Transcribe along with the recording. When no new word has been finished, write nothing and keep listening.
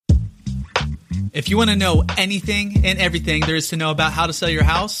If you want to know anything and everything there is to know about how to sell your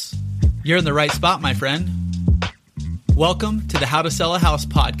house, you're in the right spot, my friend. Welcome to the How to Sell a House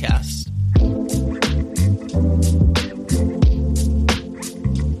podcast.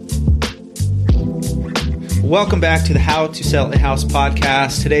 Welcome back to the How to Sell a House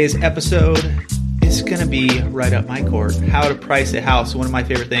podcast. Today's episode is going to be right up my court. How to price a house. One of my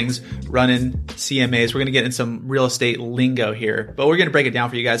favorite things, running CMAs. We're going to get in some real estate lingo here, but we're going to break it down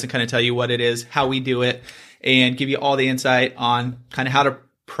for you guys and kind of tell you what it is, how we do it, and give you all the insight on kind of how to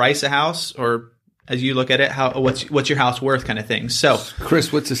price a house, or as you look at it, what's your house worth kind of thing. So,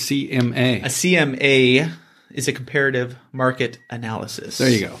 Chris, what's a CMA? A CMA is a comparative market analysis. There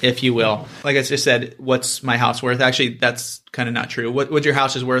you go. If you will. Like I just said, what's my house worth? Actually, that's kind of not true. What your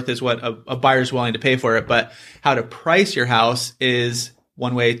house is worth is what a buyer's willing to pay for it. But how to price your house is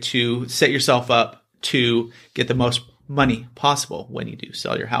one way to set yourself up to get the most money possible when you do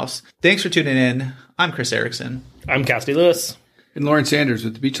sell your house. Thanks for tuning in. I'm Chris Erickson. I'm Cassidy Lewis. And Loren Sanders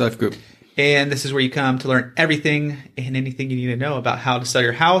with the Beach Life Group. And this is where you come to learn everything and anything you need to know about how to sell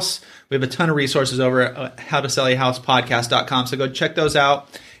your house. We have a ton of resources over at howtosellyhousepodcast.com. So go check those out.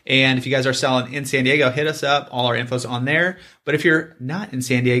 And if you guys are selling in San Diego, hit us up. All our info's on there. But if you're not in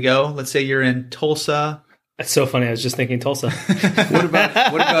San Diego, let's say you're in Tulsa. That's so funny. I was just thinking Tulsa. What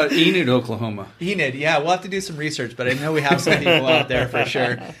about Enid, Oklahoma? Enid, yeah. We'll have to do some research, but I know we have some people out there for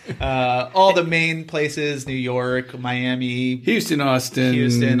sure. All the main places, New York, Miami. Houston,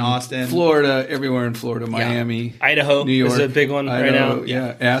 Austin. Florida, everywhere in Florida, Miami. Idaho New York, is a big one right now.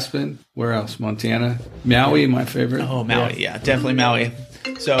 Yeah, Aspen. Where else? Montana. Maui, my favorite. Oh, Maui. Yeah, definitely Maui.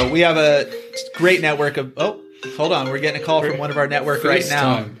 So we have a great network of... Oh, hold on. We're getting a call from one of our network right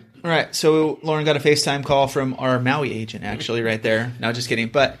now. All right, so Loren got a FaceTime call from our Maui agent, actually, right there. No, just kidding.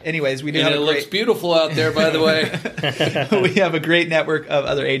 But anyways, we do have looks beautiful out there, by the way. We have a great network of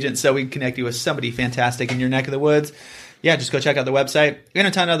other agents, so we can connect you with somebody fantastic in your neck of the woods. Yeah, just go check out the website. And a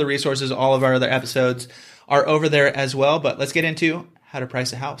ton of other resources. All of our other episodes are over there as well. But let's get into how to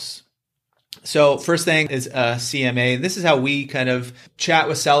price a house. So first thing is a CMA. This is how we kind of chat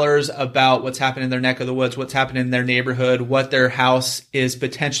with sellers about what's happening in their neck of the woods, what's happening in their neighborhood, what their house is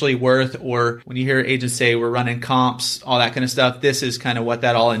potentially worth, or when you hear agents say we're running comps, all that kind of stuff, this is kind of what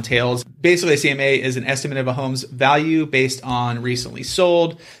that all entails. Basically, a CMA is an estimate of a home's value based on recently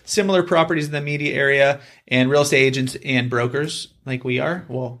sold, similar properties in the immediate area, and real estate agents and brokers like we are.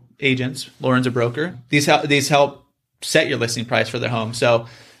 Well, agents. Loren's a broker. These help set your listing price for their home. So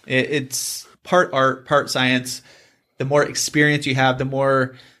it's part art, part science. The more experience you have, the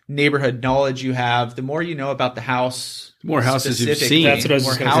more neighborhood knowledge you have, the more you know about the house. The more houses you've seen. That's what I was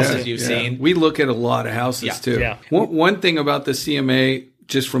more houses you've seen. We look at a lot of houses too. Yeah. One thing about the CMA,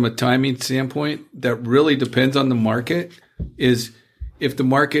 just from a timing standpoint, that really depends on the market is if the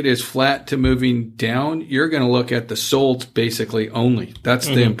market is flat to moving down, you're going to look at the solds basically only. That's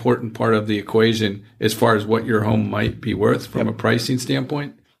the important part of the equation as far as what your home might be worth from a pricing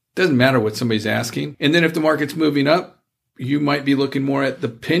standpoint. Doesn't matter what somebody's asking. And then if the market's moving up, you might be looking more at the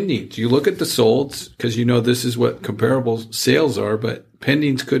pendings. You look at the solds because you know this is what comparable sales are, but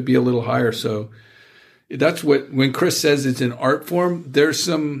pendings could be a little higher. So that's when Chris says it's an art form, there's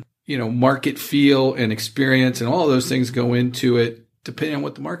some, market feel and experience and all of those things go into it depending on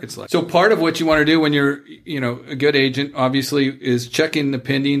what the market's like. So part of what you want to do when you're, a good agent, obviously, is checking the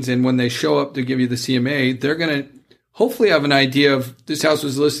pendings. And when they show up to give you the CMA, they're going to hopefully have an idea of this house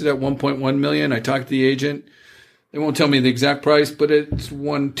was listed at 1.1 million. I talked to the agent. They won't tell me the exact price, but it's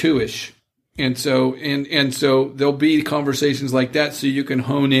 1.2-ish. And so, and so there'll be conversations like that so you can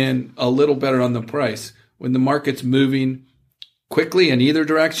hone in a little better on the price. When the market's moving quickly in either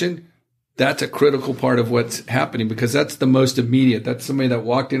direction, that's a critical part of what's happening because that's the most immediate. That's somebody that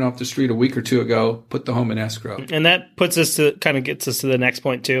walked in off the street a week or two ago, put the home in escrow. And that gets us to the next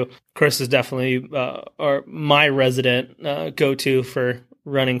point too. Chris is definitely my resident go-to for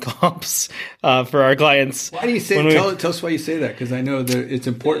running comps for our clients. Why do you say? Tell us why you say that because I know that it's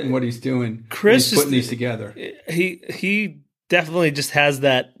important what he's doing. Chris he's putting these together. He definitely just has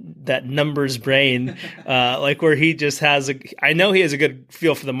that numbers brain, where he just has I know he has a good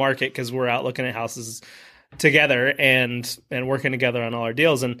feel for the market because we're out looking at houses together and working together on all our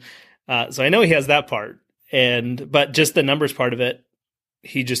deals. And so I know he has that part but just the numbers part of it,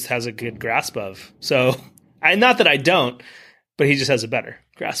 he just has a good grasp of. So not that I don't, but he just has a better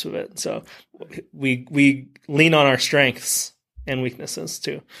grasp of it. So we lean on our strengths and weaknesses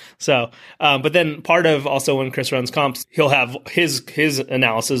too. So, but then part of also when Chris runs comps, he'll have his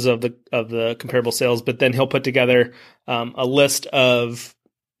analysis of the comparable sales, but then he'll put together a list of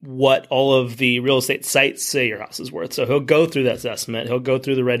what all of the real estate sites say your house is worth. So he'll go through that estimate. He'll go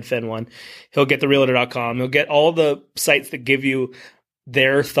through the Redfin one. He'll get the realtor.com. He'll get all the sites that give you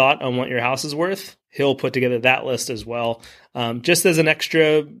their thought on what your house is worth. He'll put together that list as well, just as an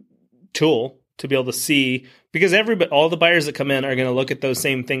extra tool to be able to see, because all the buyers that come in are going to look at those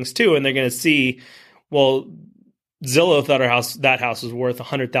same things too, and they're going to see, well, Zillow thought that house was worth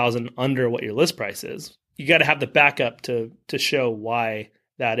 $100,000 under what your list price is. You got to have the backup to show why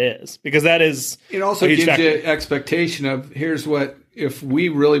that is, because that is it. Also gives you expectation of, here's what, if we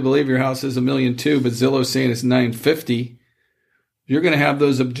really believe your house is $1.2 million, but Zillow's saying it's $950,000. You're going to have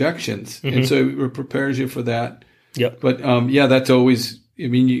those objections. And so it prepares you for that. Yep. But that's always, I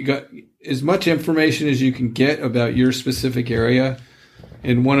mean, you got as much information as you can get about your specific area.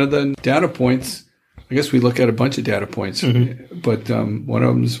 And one of the data points, I guess we look at a bunch of data points, but one of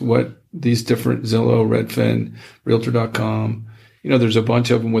them is what these different Zillow, Redfin, Realtor.com, there's a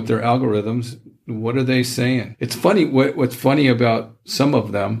bunch of them with their algorithms. What are they saying? It's funny. What's funny about some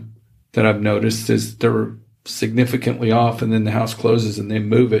of them that I've noticed is they're significantly off, and then the house closes and they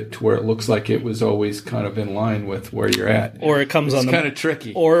move it to where it looks like it was always kind of in line with where you're at. Or it comes it's kind of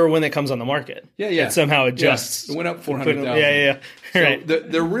tricky. Or when it comes on the market. Yeah. It somehow adjusts. Yeah. It went up 400,000. Yeah. So right.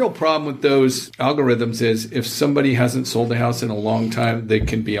 The real problem with those algorithms is if somebody hasn't sold a house in a long time, they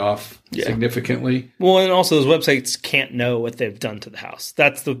can be off significantly. Well, and also those websites can't know what they've done to the house.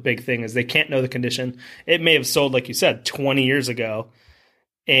 That's the big thing, is they can't know the condition. It may have sold, like you said, 20 years ago,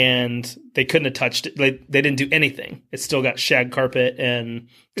 and they couldn't have touched it. They didn't do anything. It's still got shag carpet and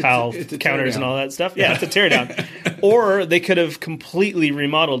tile counters and all that stuff. Yeah, it's a teardown. Or they could have completely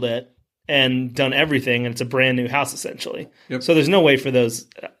remodeled it and done everything, and it's a brand new house essentially. Yep. So there's no way for those,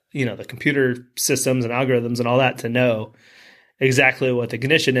 the computer systems and algorithms and all that to know exactly what the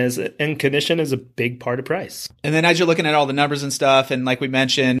condition is, and condition is a big part of price. And then as you're looking at all the numbers and stuff, and like we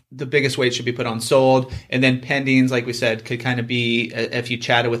mentioned, the biggest weight should be put on sold, and then pendings, like we said, could kind of be, if you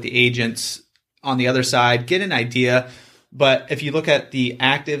chatted with the agents on the other side, get an idea. But if you look at the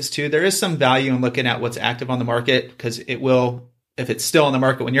actives too, there is some value in looking at what's active on the market, because it will, if it's still on the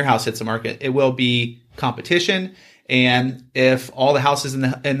market when your house hits the market, it will be competition. And if all the houses in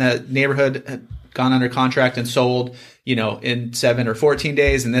the neighborhood have gone under contract and sold, in 7 or 14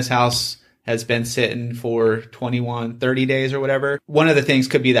 days, and this house has been sitting for 21, 30 days or whatever, one of the things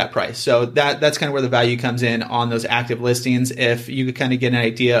could be that price. So that's kind of where the value comes in on those active listings. If you could kind of get an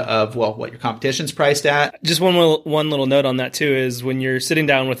idea of, what your competition's priced at. Just one little note on that too is when you're sitting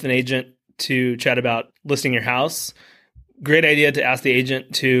down with an agent to chat about listing your house, great idea to ask the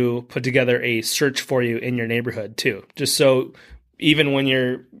agent to put together a search for you in your neighborhood too. Just so even when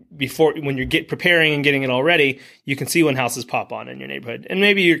you're preparing and getting it all ready, you can see when houses pop on in your neighborhood. And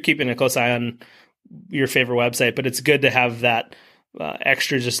maybe you're keeping a close eye on your favorite website, but it's good to have that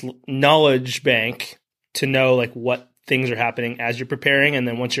extra just knowledge bank to know like what things are happening as you're preparing. And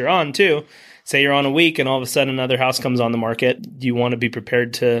then once you're on too, say you're on a week and all of a sudden another house comes on the market, you want to be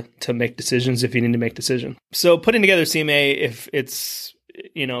prepared to make decisions if you need to make decisions. So putting together CMA, if it's,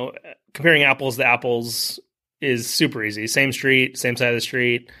 comparing apples to apples, is super easy. Same street, same side of the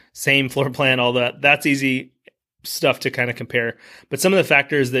street, same floor plan, all that. That's easy stuff to kind of compare. But some of the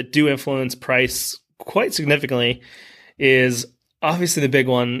factors that do influence price quite significantly is obviously the big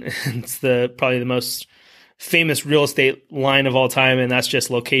one. It's probably the most famous real estate line of all time, and that's just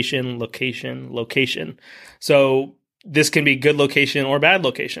location, location, location. So this can be good location or bad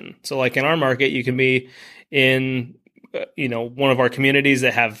location. So like in our market, you can be in, one of our communities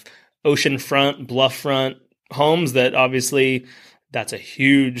that have oceanfront, bluff front homes that obviously that's a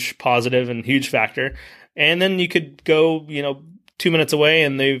huge positive and huge factor. And then you could go, 2 minutes away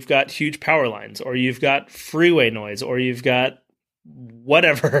and they've got huge power lines, or you've got freeway noise, or you've got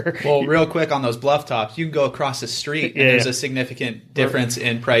whatever. Well, real quick on those bluff tops, you can go across the street and there's a significant difference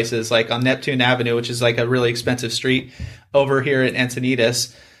in prices. Like on Neptune Avenue, which is like a really expensive street over here at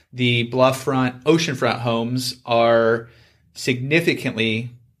Encinitas, the bluff front, oceanfront homes are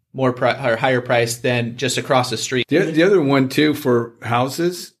significantly more or higher price than just across the street. The other one too for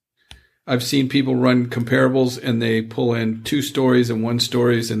houses, I've seen people run comparables and they pull in 2 stories and 1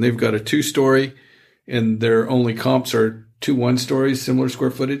 stories, and they've got a 2-story and their only comps are 2 1-stories, similar square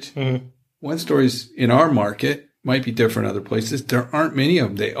footage. Mm-hmm. 1 stories in our market might be different other places. There aren't many of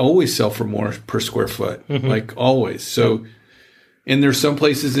them. They always sell for more per square foot, like always. So, and there's some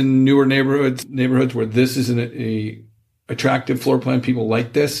places in newer neighborhoods where this isn't a attractive floor plan. People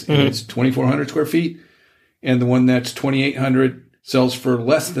like this, and it's 2,400 square feet, and the one that's 2,800 sells for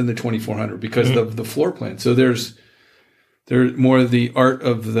less than the 2,400 because of the floor plan. So there's more of the art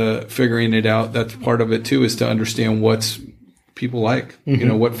of the figuring it out. That's part of it too, is to understand people like,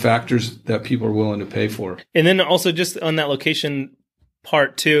 what factors that people are willing to pay for. And then also just on that location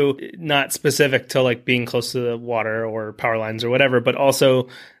part too, not specific to like being close to the water or power lines or whatever, but also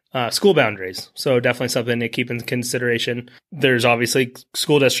school boundaries. So definitely something to keep in consideration. There's obviously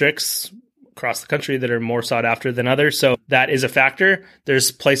school districts across the country that are more sought after than others. So that is a factor. There's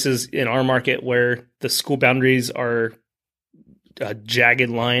places in our market where the school boundaries are a jagged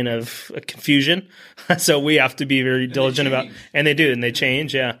line of confusion. So we have to be very diligent about, and they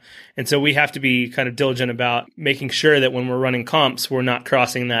change. Yeah. And so we have to be kind of diligent about making sure that when we're running comps, we're not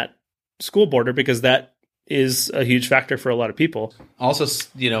crossing that school border, because that is a huge factor for a lot of people. Also,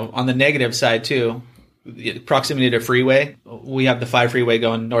 on the negative side too, proximity to freeway. We have the 5 freeway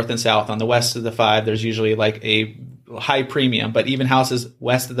going north and south. On the west of the 5, there's usually like a high premium, but even houses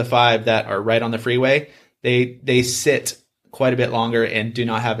west of the 5 that are right on the freeway, they sit quite a bit longer and do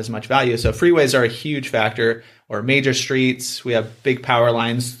not have as much value. So freeways are a huge factor, or major streets. We have big power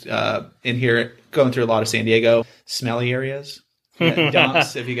lines in here going through a lot of San Diego. Smelly areas.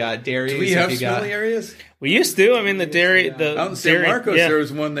 Dumps, if you got dairies. Do we have smelly areas? We used to. I mean, the dairy. Out in San Marcos, there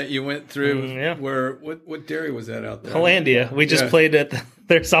was one that you went through where, what dairy was that out there? Hollandia. We just played at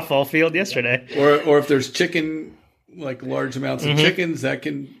their softball field yesterday. Or if there's chicken, like large amounts of chickens, that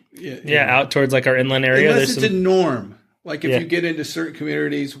can... out towards like our inland area. Unless it's a norm. Like if you get into certain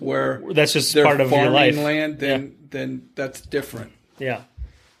communities where that's just part of your life, land, then that's different. Yeah,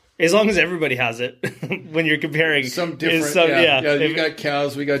 as long as everybody has it. When you're comparing some different, you got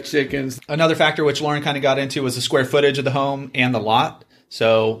cows, we got chickens. Another factor which Loren kind of got into was the square footage of the home and the lot.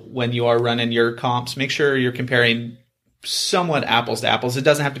 So when you are running your comps, make sure you're comparing somewhat apples to apples. It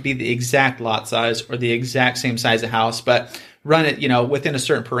doesn't have to be the exact lot size or the exact same size of house, but run it, within a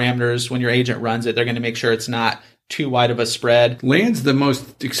certain parameters. When your agent runs it, they're going to make sure it's not too wide of a spread. Land's the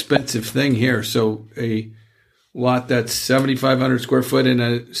most expensive thing here. So a lot that's 7,500 square foot in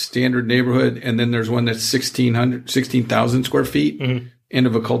a standard neighborhood, and then there's one that's 16,000 square feet, end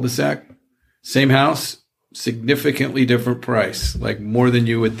of a cul-de-sac. Same house, significantly different price, like more than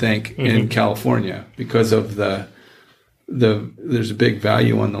you would think in California, because of there's a big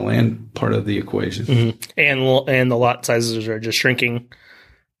value on the land part of the equation. And the lot sizes are just shrinking.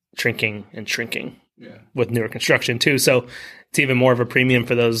 With newer construction too. So it's even more of a premium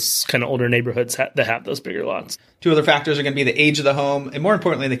for those kind of older neighborhoods that have those bigger lots. 2 other factors are going to be the age of the home, and more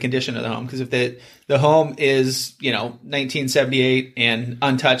importantly, the condition of the home. Because if the home is, 1978 and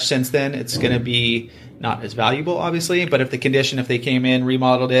untouched since then, it's going to be not as valuable, obviously. But if they came in,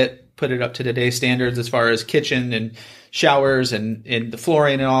 remodeled it, put it up to today's standards as far as kitchen and showers and the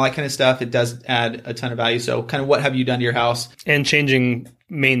flooring and all that kind of stuff, it does add a ton of value. So kind of what have you done to your house? And changing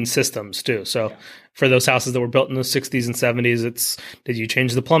main systems too. So for those houses that were built in the 60s and 70s, did you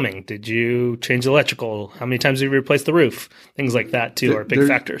change the plumbing? Did you change the electrical? How many times did you replace the roof? Things like that too are big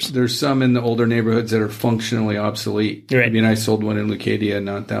factors. There's some in the older neighborhoods that are functionally obsolete. Right. I mean, I sold one in Leucadia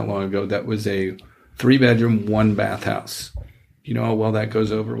not that long ago. That was a 3-bedroom, 1-bath house. You know how well that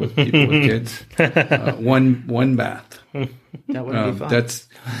goes over with people with kids? One bath. That wouldn't be fun. That's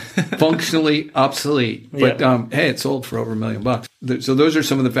functionally obsolete. But hey, it sold for over $1 million. So those are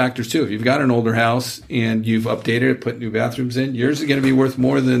some of the factors too. If you've got an older house and you've updated it, put new bathrooms in, yours is going to be worth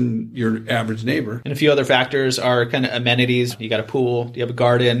more than your average neighbor. And a few other factors are kind of amenities. You got a pool, you have a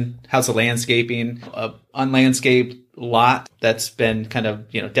garden, how's the landscaping, a unlandscaped lot that's been kind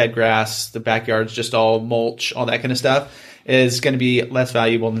of, dead grass, the backyard's just all mulch, all that kind of stuff, is going to be less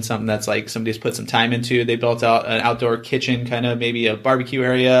valuable than something that's like somebody's put some time into. They built out an outdoor kitchen, kind of maybe a barbecue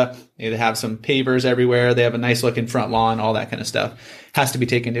area. They have some pavers everywhere. They have a nice looking front lawn, all that kind of stuff has to be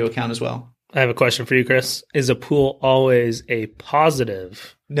taken into account as well. I have a question for you, Chris. Is a pool always a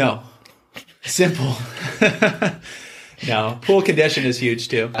positive? No. Simple. No. Pool condition is huge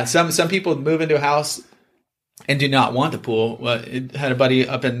too. Some people move into a house and do not want the pool. It had a buddy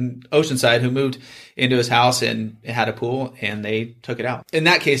up in Oceanside who moved into his house and it had a pool, and they took it out. In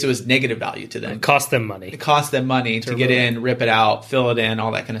that case, it was negative value to them. It cost them money. It cost them money to get in, rip it out, fill it in,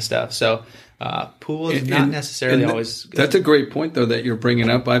 all that kind of stuff. So pool is not necessarily always good. That's a great point, though, that you're bringing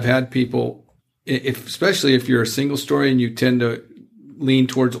up. I've had people, especially if you're a single story and you tend to lean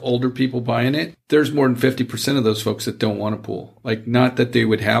towards older people buying it, there's more than 50% of those folks that don't want a pool. Like, not that they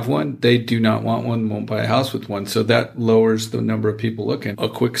would have one. They do not want one, won't buy a house with one. So that lowers the number of people looking. A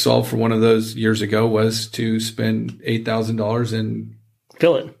quick solve for one of those years ago was to spend $8,000 and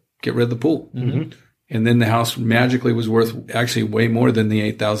fill it, get rid of the pool. Mm-hmm. And then the house magically was worth actually way more than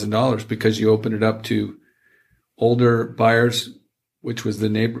the $8,000 because you opened it up to older buyers, which was the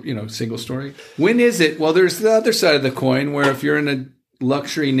neighbor, single story. When is it? Well, there's the other side of the coin where if you're in a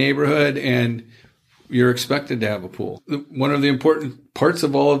luxury neighborhood and you're expected to have a pool. One of the important parts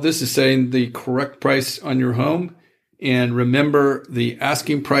of all of this is saying the correct price on your home. And remember, the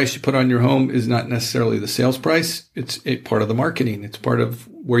asking price you put on your home is not necessarily the sales price. It's a part of the marketing. It's part of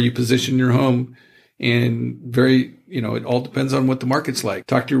where you position your home. And it all depends on what the market's like.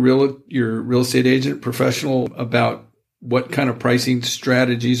 Talk to your real estate agent professional about what kind of pricing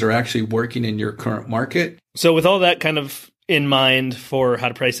strategies are actually working in your current market. So with all that kind of in mind for how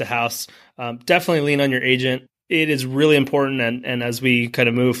to price a house, definitely lean on your agent. It is really important. And as we kind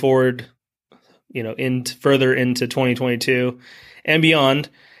of move forward, further into 2022 and beyond,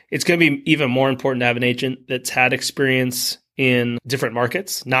 it's going to be even more important to have an agent that's had experience in different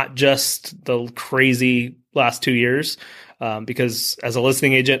markets, not just the crazy last 2 years. Because as a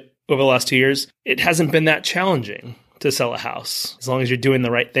listing agent over the last 2 years, it hasn't been that challenging to sell a house. As long as you're doing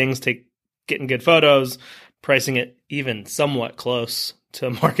the right things, getting good photos, pricing it even somewhat close to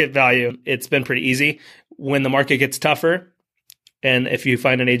market value, it's been pretty easy. When the market gets tougher, and if you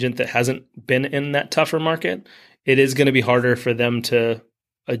find an agent that hasn't been in that tougher market, it is going to be harder for them to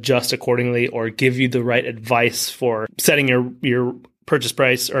adjust accordingly or give you the right advice for setting your purchase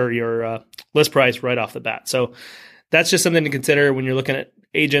price or your list price right off the bat. So that's just something to consider when you're looking at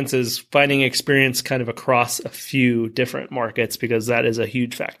agents, is finding experience kind of across a few different markets, because that is a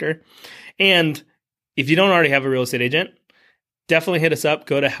huge factor. And if you don't already have a real estate agent, definitely hit us up.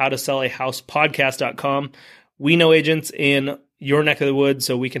 Go to howtosellahousepodcast.com. We know agents in your neck of the woods,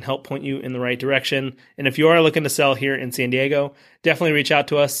 so we can help point you in the right direction. And if you are looking to sell here in San Diego, definitely reach out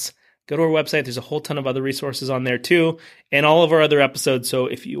to us. Go to our website. There's a whole ton of other resources on there too, and all of our other episodes. So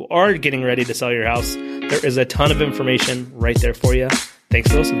if you are getting ready to sell your house, there is a ton of information right there for you.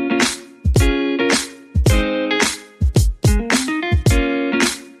 Thanks for listening.